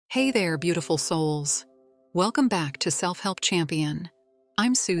Hey there, beautiful souls. Welcome back to Self-Help Champion.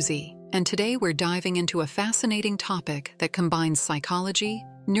 I'm Susie, and today we're diving into a fascinating topic that combines psychology,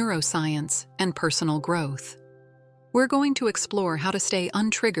 neuroscience, and personal growth. We're going to explore how to stay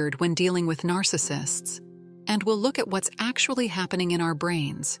untriggered when dealing with narcissists, and we'll look at what's actually happening in our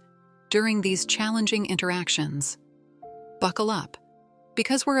brains during these challenging interactions. Buckle up,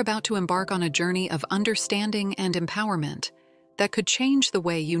 because we're about to embark on a journey of understanding and empowerment that could change the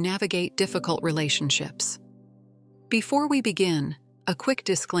way you navigate difficult relationships. Before we begin, a quick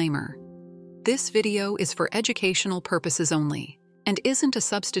disclaimer. This video is for educational purposes only and isn't a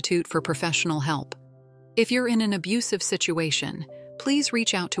substitute for professional help. If you're in an abusive situation, please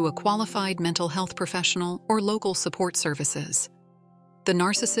reach out to a qualified mental health professional or local support services. The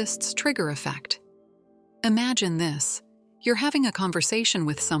narcissist's trigger effect. Imagine this. You're having a conversation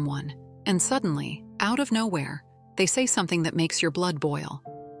with someone, and suddenly, out of nowhere, they say something that makes your blood boil.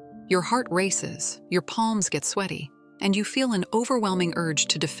 Your heart races, your palms get sweaty, and you feel an overwhelming urge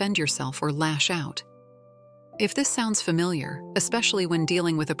to defend yourself or lash out. If this sounds familiar, especially when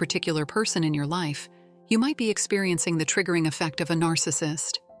dealing with a particular person in your life, you might be experiencing the triggering effect of a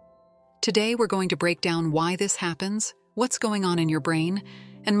narcissist. Today, we're going to break down why this happens, what's going on in your brain,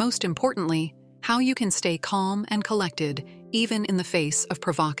 and most importantly, how you can stay calm and collected even in the face of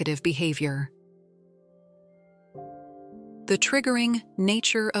provocative behavior. The triggering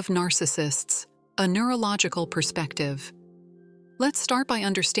nature of narcissists, a neurological perspective. Let's start by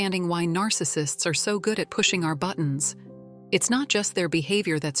understanding why narcissists are so good at pushing our buttons. It's not just their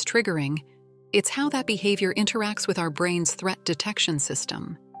behavior that's triggering, it's how that behavior interacts with our brain's threat detection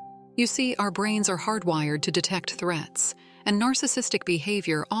system. You see, our brains are hardwired to detect threats, and narcissistic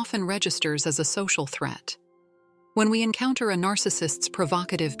behavior often registers as a social threat. When we encounter a narcissist's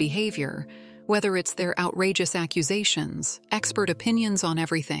provocative behavior, whether it's their outrageous accusations, expert opinions on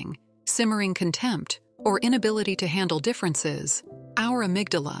everything, simmering contempt, or inability to handle differences, our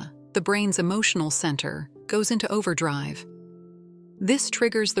amygdala, the brain's emotional center, goes into overdrive. This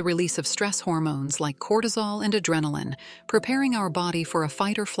triggers the release of stress hormones like cortisol and adrenaline, preparing our body for a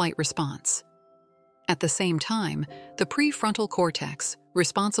fight-or-flight response. At the same time, the prefrontal cortex,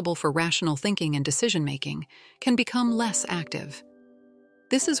 responsible for rational thinking and decision-making, can become less active.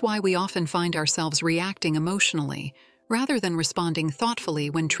 This is why we often find ourselves reacting emotionally rather than responding thoughtfully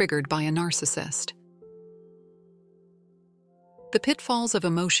when triggered by a narcissist. The pitfalls of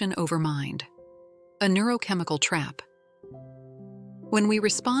emotion over mind. A neurochemical trap. When we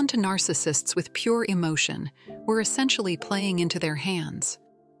respond to narcissists with pure emotion, we're essentially playing into their hands.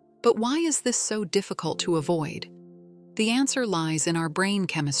 But why is this so difficult to avoid? The answer lies in our brain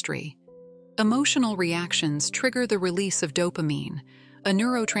chemistry. Emotional reactions trigger the release of dopamine, a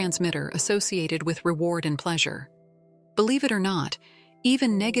neurotransmitter associated with reward and pleasure. Believe it or not,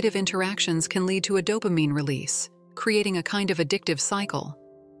 even negative interactions can lead to a dopamine release, creating a kind of addictive cycle.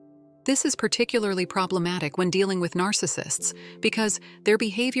 This is particularly problematic when dealing with narcissists because their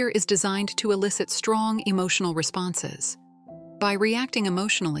behavior is designed to elicit strong emotional responses. By reacting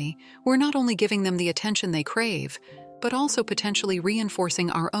emotionally, we're not only giving them the attention they crave, but also potentially reinforcing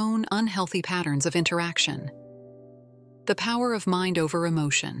our own unhealthy patterns of interaction. The power of mind over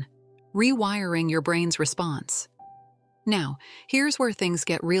emotion. Rewiring your brain's response. Now, here's where things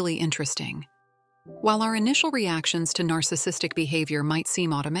get really interesting. While our initial reactions to narcissistic behavior might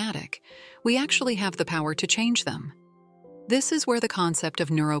seem automatic, we actually have the power to change them. This is where the concept of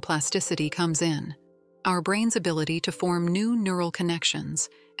neuroplasticity comes in. Our brain's ability to form new neural connections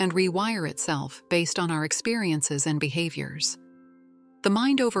and rewire itself based on our experiences and behaviors. The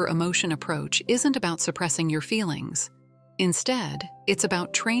mind over emotion approach isn't about suppressing your feelings. Instead, it's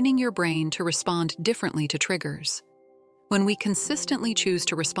about training your brain to respond differently to triggers. When we consistently choose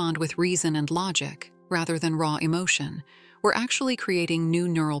to respond with reason and logic, rather than raw emotion, we're actually creating new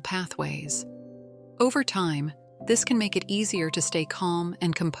neural pathways. Over time, this can make it easier to stay calm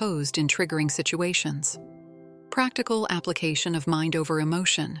and composed in triggering situations. Practical application of mind over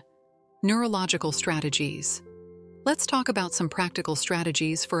emotion. Neurological strategies. Let's talk about some practical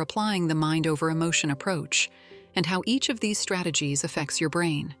strategies for applying the mind over emotion approach and how each of these strategies affects your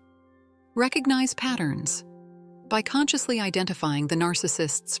brain. Recognize patterns. By consciously identifying the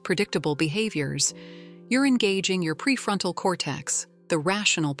narcissist's predictable behaviors, you're engaging your prefrontal cortex, the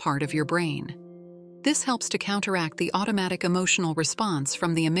rational part of your brain. This helps to counteract the automatic emotional response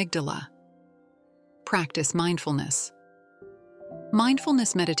from the amygdala. Practice mindfulness.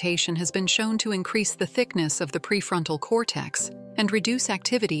 Mindfulness meditation has been shown to increase the thickness of the prefrontal cortex and reduce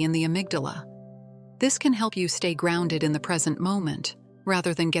activity in the amygdala. This can help you stay grounded in the present moment,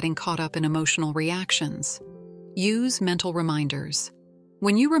 rather than getting caught up in emotional reactions. Use mental reminders.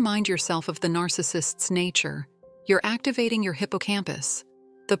 When you remind yourself of the narcissist's nature, you're activating your hippocampus,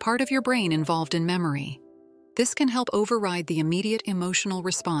 the part of your brain involved in memory. This can help override the immediate emotional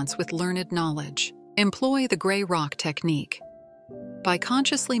response with learned knowledge. Employ the gray rock technique. By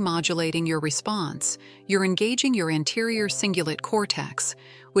consciously modulating your response, you're engaging your anterior cingulate cortex,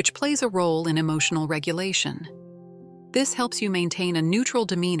 which plays a role in emotional regulation. This helps you maintain a neutral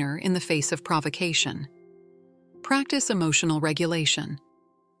demeanor in the face of provocation. Practice emotional regulation.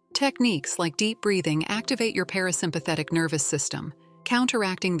 Techniques like deep breathing activate your parasympathetic nervous system,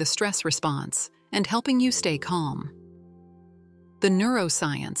 counteracting the stress response and helping you stay calm. The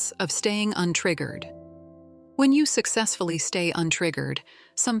neuroscience of staying untriggered. When you successfully stay untriggered,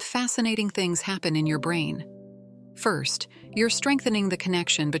 some fascinating things happen in your brain. First, you're strengthening the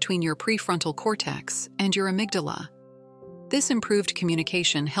connection between your prefrontal cortex and your amygdala. This improved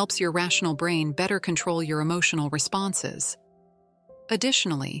communication helps your rational brain better control your emotional responses.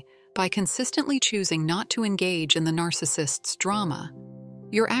 Additionally, by consistently choosing not to engage in the narcissist's drama,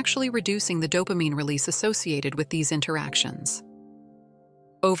 you're actually reducing the dopamine release associated with these interactions.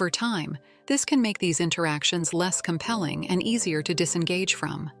 Over time, this can make these interactions less compelling and easier to disengage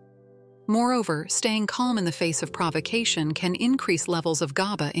from. Moreover, staying calm in the face of provocation can increase levels of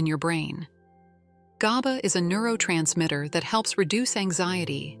GABA in your brain. GABA is a neurotransmitter that helps reduce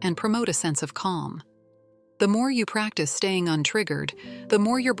anxiety and promote a sense of calm. The more you practice staying untriggered, the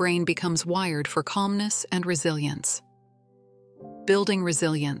more your brain becomes wired for calmness and resilience. Building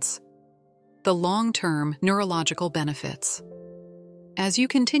resilience. The long-term neurological benefits. As you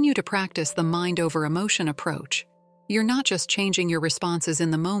continue to practice the mind-over-emotion approach, you're not just changing your responses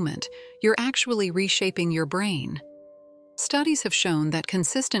in the moment, you're actually reshaping your brain. Studies have shown that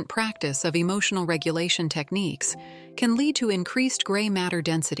consistent practice of emotional regulation techniques can lead to increased gray matter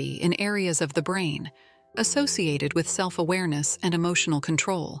density in areas of the brain associated with self-awareness and emotional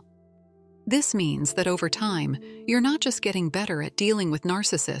control. This means that over time, you're not just getting better at dealing with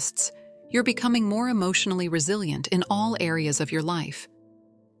narcissists, you're becoming more emotionally resilient in all areas of your life.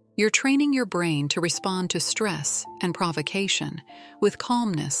 You're training your brain to respond to stress and provocation with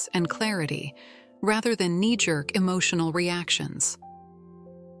calmness and clarity, rather than knee-jerk emotional reactions.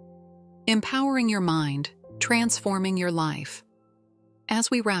 Empowering your mind, transforming your life. As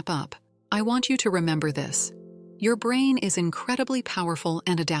we wrap up, I want you to remember this. Your brain is incredibly powerful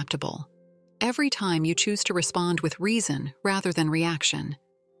and adaptable. Every time you choose to respond with reason rather than reaction,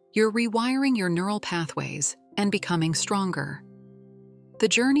 you're rewiring your neural pathways and becoming stronger. The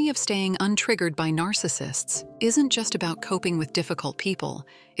journey of staying untriggered by narcissists isn't just about coping with difficult people,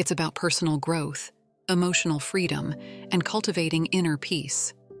 it's about personal growth, emotional freedom, and cultivating inner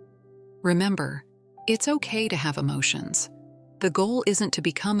peace. Remember, it's okay to have emotions. The goal isn't to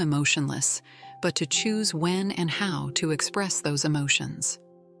become emotionless, but to choose when and how to express those emotions.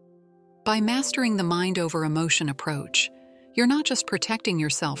 By mastering the mind-over-emotion approach, you're not just protecting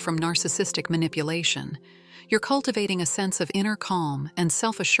yourself from narcissistic manipulation, you're cultivating a sense of inner calm and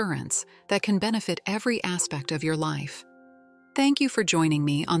self-assurance that can benefit every aspect of your life. Thank you for joining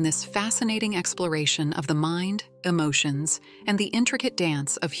me on this fascinating exploration of the mind, emotions, and the intricate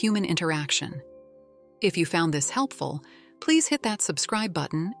dance of human interaction. If you found this helpful, please hit that subscribe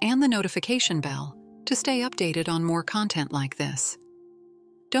button and the notification bell to stay updated on more content like this.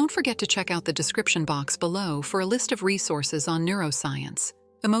 Don't forget to check out the description box below for a list of resources on neuroscience,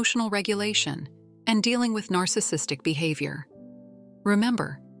 emotional regulation, and dealing with narcissistic behavior.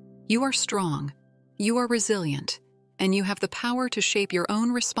 Remember, you are strong, you are resilient, and you have the power to shape your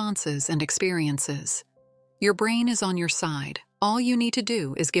own responses and experiences. Your brain is on your side. All you need to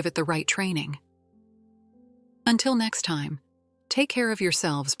do is give it the right training. Until next time, take care of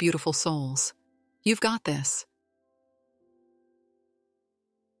yourselves, beautiful souls. You've got this.